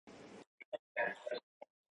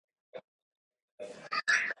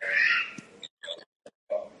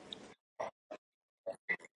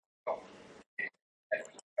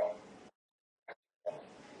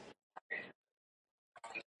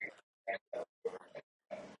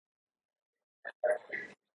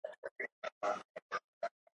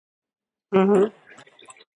Mhm.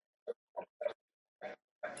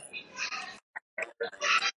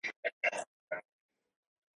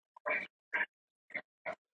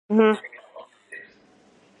 Mhm.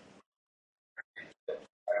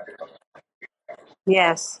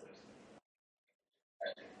 Yes.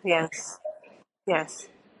 Yes. Yes.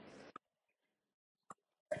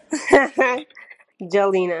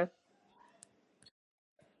 Jolena.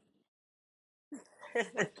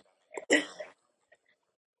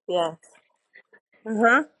 Yes. Uh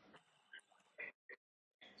huh.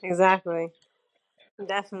 Exactly.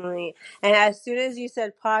 Definitely. And as soon as you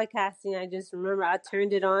said podcasting, I just remember I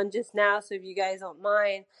turned it on just now. So if you guys don't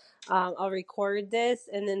mind, I'll record this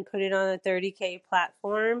and then put it on a 30K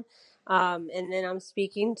platform. And then I'm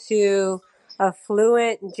speaking to a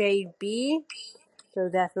Fluent JB. So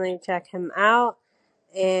definitely check him out.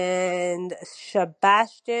 And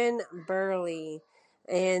Sebastian Burley.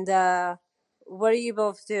 And what do you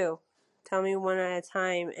both do? Tell me one at a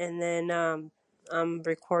time. And then I'm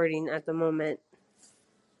recording at the moment.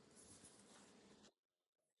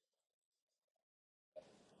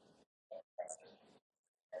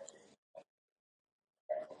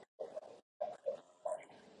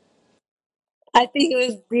 I think it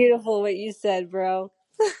was beautiful what you said, bro.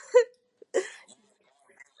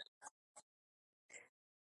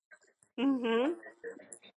 Mhm.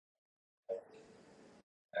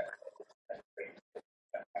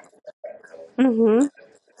 Mhm.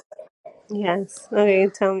 Yes. Okay.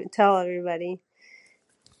 Tell everybody.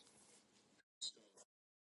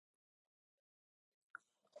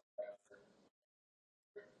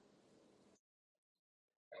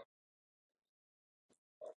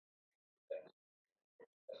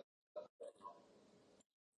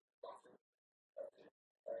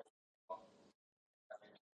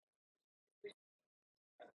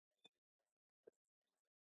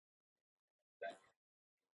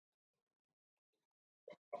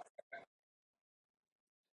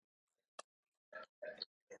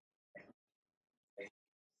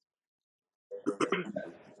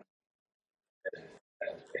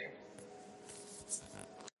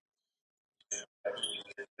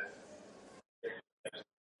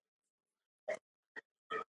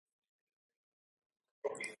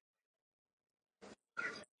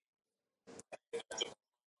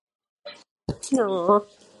 No.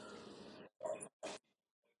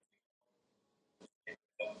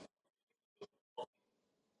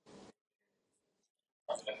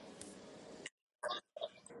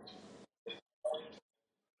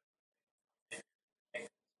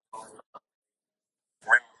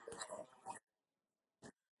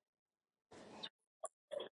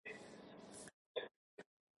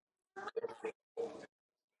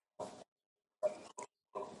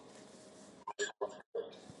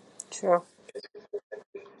 True.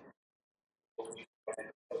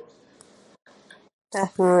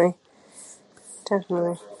 Definitely.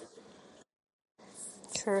 Definitely.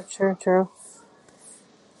 True. True. True.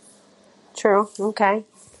 True. Okay.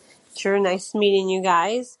 Sure. Nice meeting you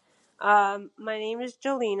guys. My name is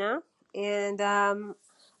Jolena, and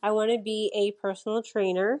I want to be a personal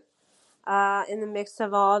trainer. In the mix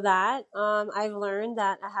of all that, I've learned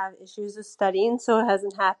that I have issues with studying, so it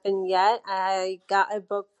hasn't happened yet. I got a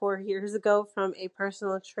book 4 years ago from a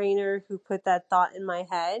personal trainer who put that thought in my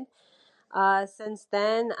head. Since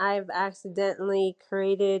then, I've accidentally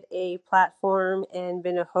created a platform and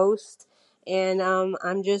been a host. And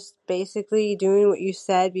I'm just basically doing what you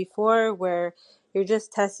said before, where you're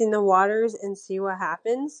just testing the waters and see what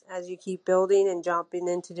happens as you keep building and jumping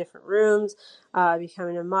into different rooms,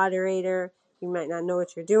 becoming a moderator. You might not know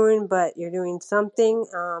what you're doing, but you're doing something.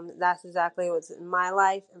 That's exactly what's in my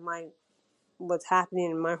life and what's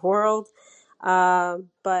happening in my world.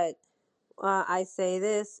 But I say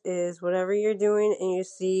this is whatever you're doing and you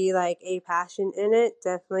see like a passion in it,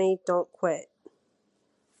 definitely don't quit.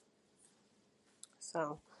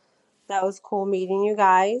 So that was cool meeting you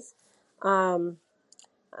guys. Um,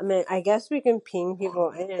 I mean, I guess we can ping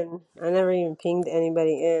people in. I never even pinged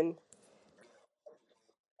anybody in.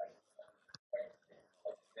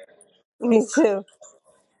 Me too.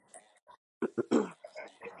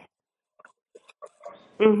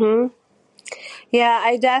 Mhm. Yeah,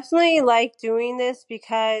 I definitely like doing this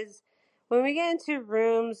because when we get into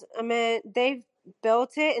rooms, I mean, they've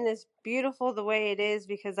built it and it's beautiful the way it is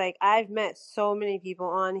because like I've met so many people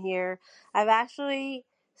on here. I've actually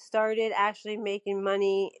started actually making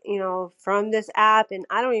money, from this app and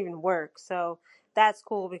I don't even work. So that's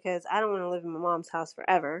cool because I don't want to live in my mom's house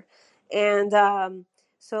forever. And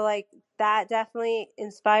so like that definitely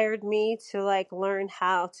inspired me to like learn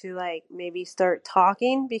how to like maybe start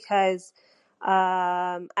talking because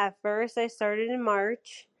at first, I started in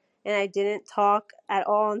March, and I didn't talk at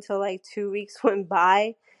all until like 2 weeks went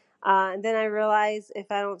by. And then I realized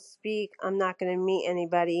if I don't speak, I'm not going to meet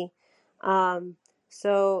anybody. Um,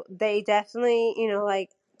 so they definitely,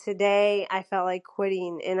 like today I felt like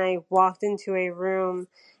quitting, and I walked into a room,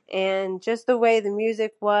 and just the way the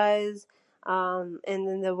music was, and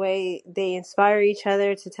then the way they inspire each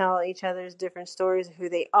other to tell each other's different stories of who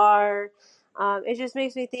they are, it just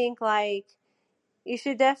makes me think like you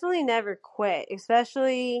should definitely never quit,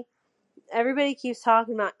 especially everybody keeps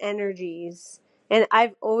talking about energies. And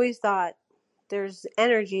I've always thought there's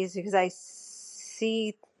energies because I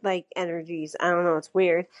see like energies. I don't know, it's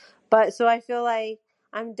weird. But so I feel like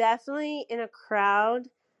I'm definitely in a crowd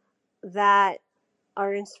that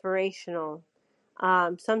are inspirational.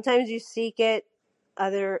 Sometimes you seek it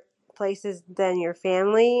other places than your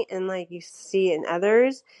family, and like you see it in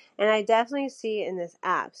others. And I definitely see it in this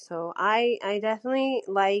app. So I definitely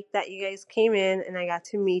like that you guys came in and I got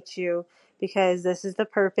to meet you, because this is the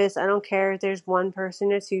purpose. I don't care if there's one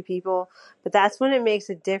person or two people, but that's when it makes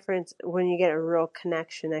a difference, when you get a real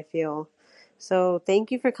connection, I feel. So thank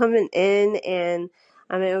you for coming in, and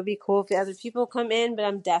it would be cool if the other people come in, but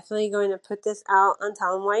I'm definitely going to put this out on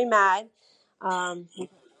Tell 'em Why You Mad. Um,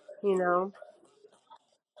 you know.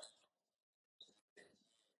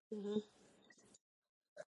 Hmm.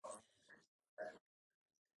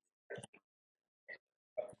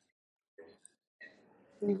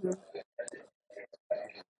 Hmm.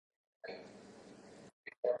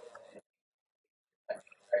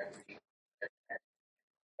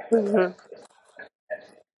 Hmm.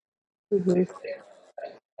 Hmm.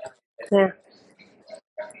 Yeah,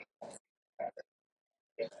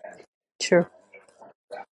 true.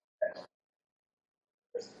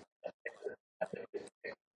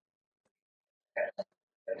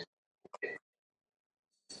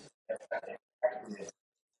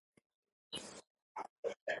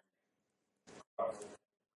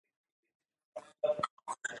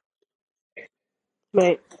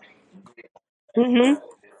 Right. Hmm.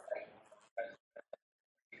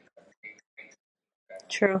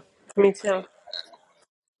 True. Me too.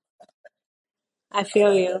 I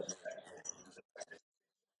feel you.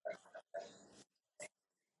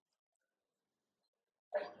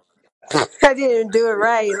 I didn't do it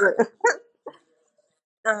right.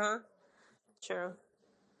 Uh huh. True.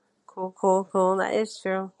 Cool, cool, cool. That is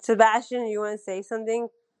true. Sebastian, you want to say something?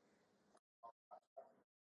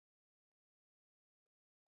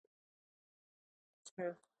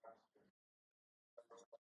 True.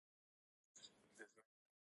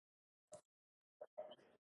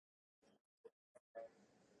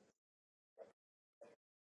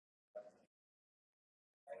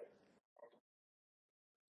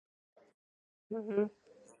 Hmm.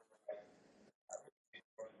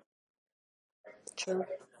 True.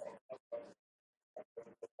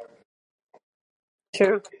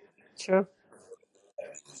 True. True.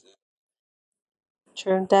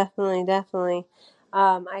 True. Definitely. Definitely.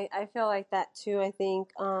 I feel like that too. I think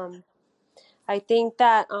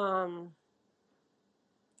that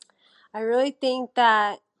I really think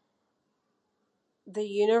that the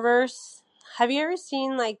universe. Have you ever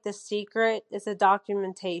seen like The Secret? It's a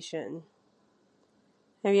documentation.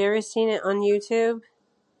 Have you ever seen it on YouTube?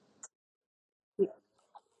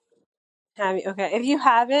 Have you? Okay. If you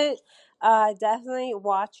haven't, definitely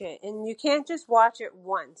watch it. And you can't just watch it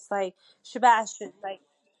once. Like Sebastian, like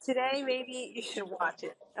today, maybe you should watch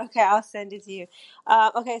it. Okay, I'll send it to you.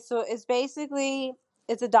 Okay, so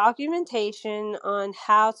it's a documentation on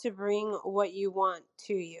how to bring what you want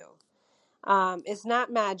to you. It's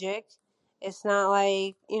not magic. It's not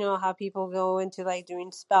like, how people go into like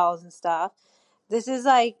doing spells and stuff. This is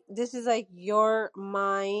like your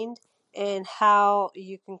mind and how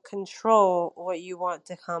you can control what you want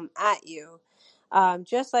to come at you.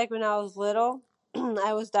 Just like when I was little,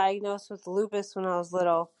 I was diagnosed with lupus when I was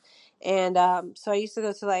little, and so I used to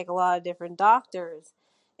go to like a lot of different doctors,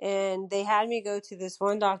 and they had me go to this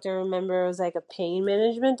one doctor. I remember it was like a pain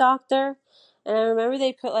management doctor, and I remember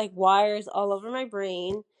they put like wires all over my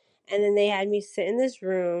brain, and then they had me sit in this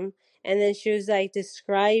room, and then she was like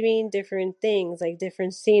describing different things, like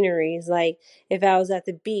different sceneries, like if I was at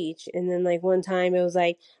the beach, and then like one time it was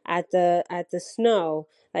like at the snow,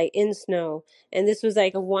 like in snow. And this was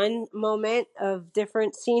like a one moment of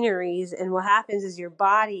different sceneries, and what happens is your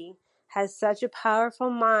body has such a powerful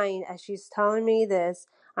mind. As she's telling me this,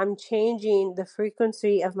 I'm changing the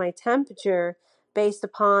frequency of my temperature based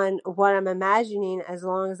upon what I'm imagining. As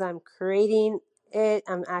long as I'm creating it,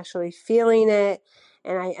 I'm actually feeling it,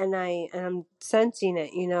 and I'm sensing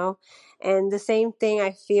it. And the same thing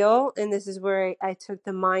I feel, and this is where I took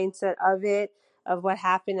the mindset of it, of what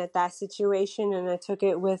happened at that situation, and I took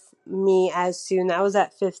it with me as soon. I was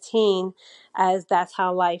at 15, as that's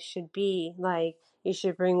how life should be. Like, you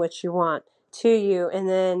should bring what you want to you. And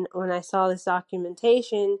then when I saw this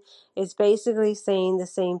documentation, it's basically saying the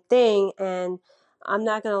same thing. And I'm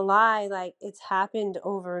not gonna lie, like, it's happened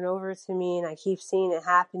over and over to me, and I keep seeing it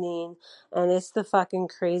happening, and it's the fucking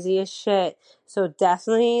craziest shit. So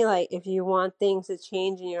definitely, like, if you want things to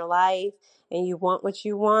change in your life and you want what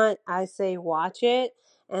you want, I say watch it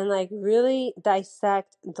and, like, really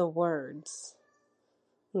dissect the words.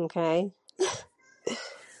 Okay.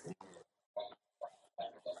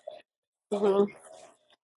 Hmm.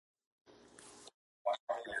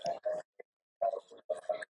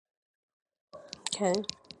 Okay.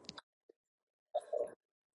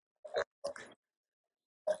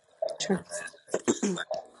 True.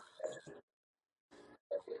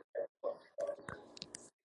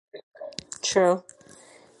 True.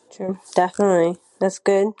 True. Definitely. That's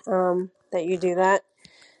good. That you do that.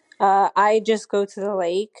 I just go to the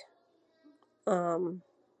lake. Um.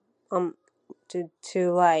 Um.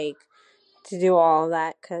 To like to do all of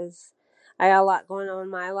that because I got a lot going on in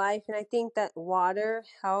my life, and I think that water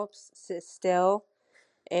helps sit still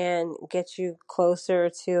and get you closer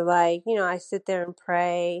to, like, I sit there and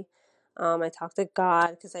pray. I talk to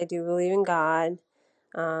God because I do believe in God.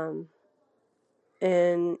 Um,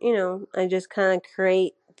 and I just kind of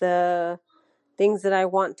create the things that I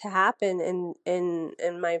want to happen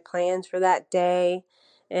in my plans for that day.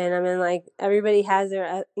 And I mean, like, everybody has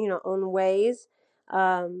their own ways.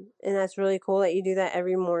 And that's really cool that you do that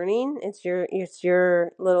every morning. It's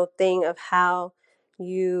your little thing of how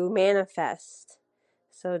you manifest.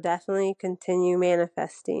 So definitely continue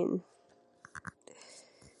manifesting.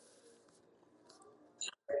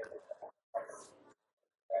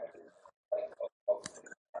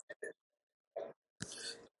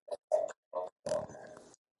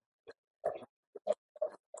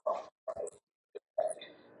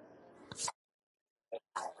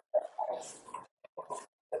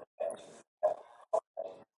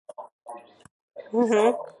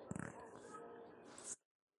 Mhm.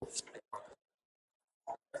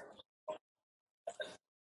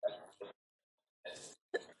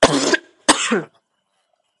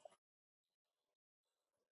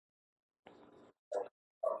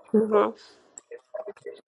 Mhm.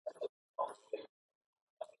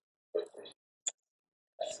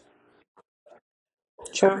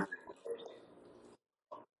 True.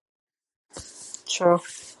 True.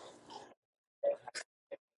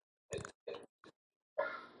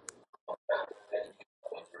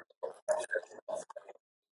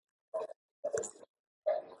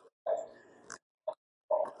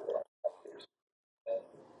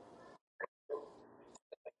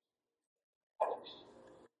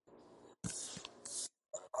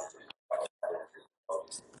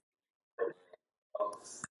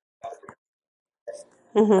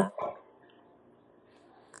 Mhm.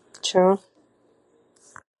 True.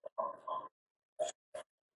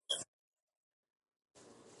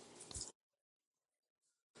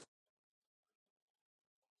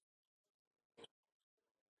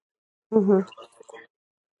 Mhm.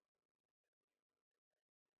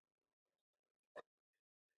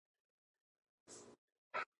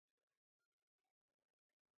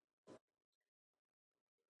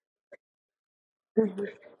 Mhm.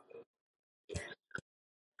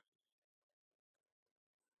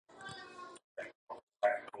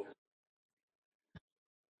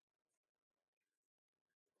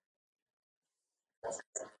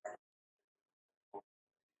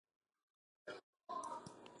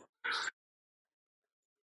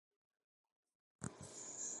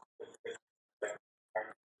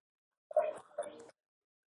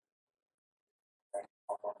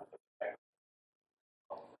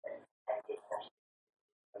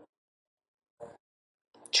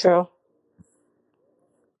 True.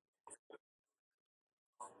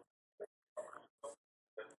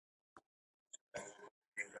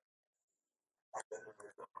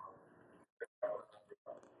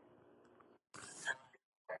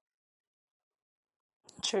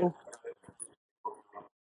 True.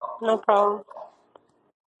 No problem.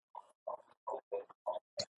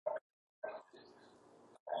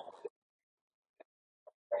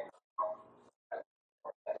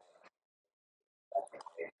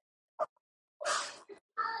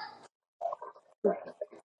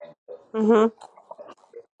 Mhm.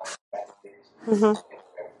 Mhm.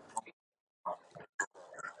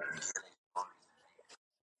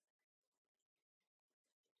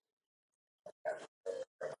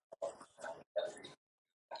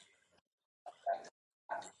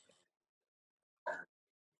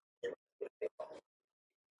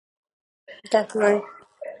 Definitely.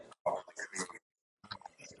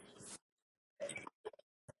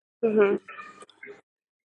 Mhm.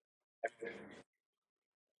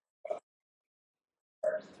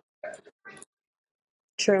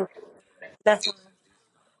 True. Definitely.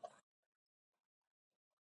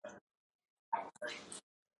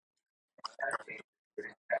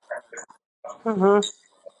 Mhm.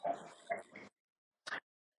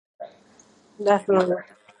 Definitely.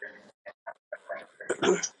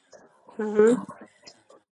 Mhm.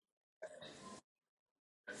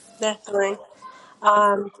 Definitely.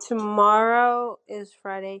 Tomorrow is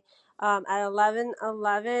Friday. At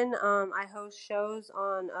 11:11, I host shows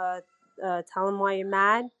on Tell 'em Why You're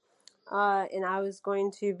Mad. And I was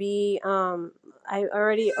going to be.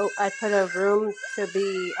 I put a room to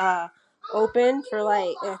be open for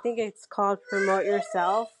like I think it's called Promote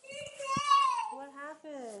Yourself. What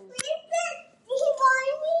happened? He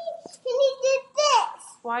wanted me, and he did this.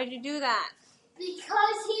 Why'd you do that?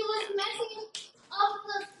 Because he was messing up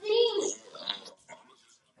the thing.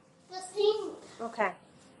 The thing. Okay.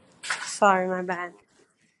 Sorry, my bad.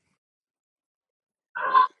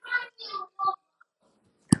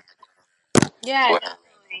 Yeah.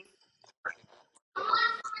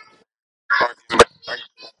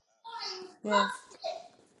 Yeah.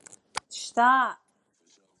 Stop.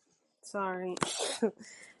 Sorry.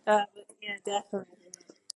 uh, yeah, definitely.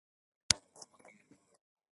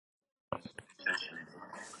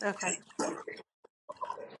 Okay.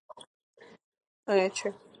 Okay,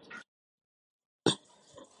 true.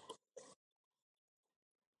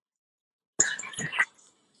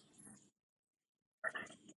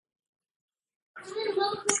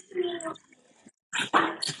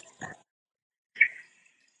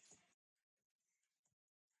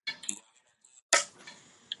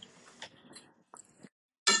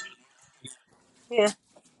 Yeah.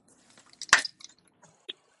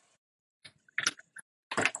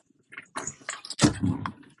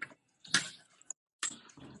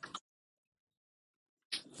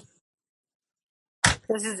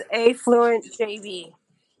 This is Affluent JB.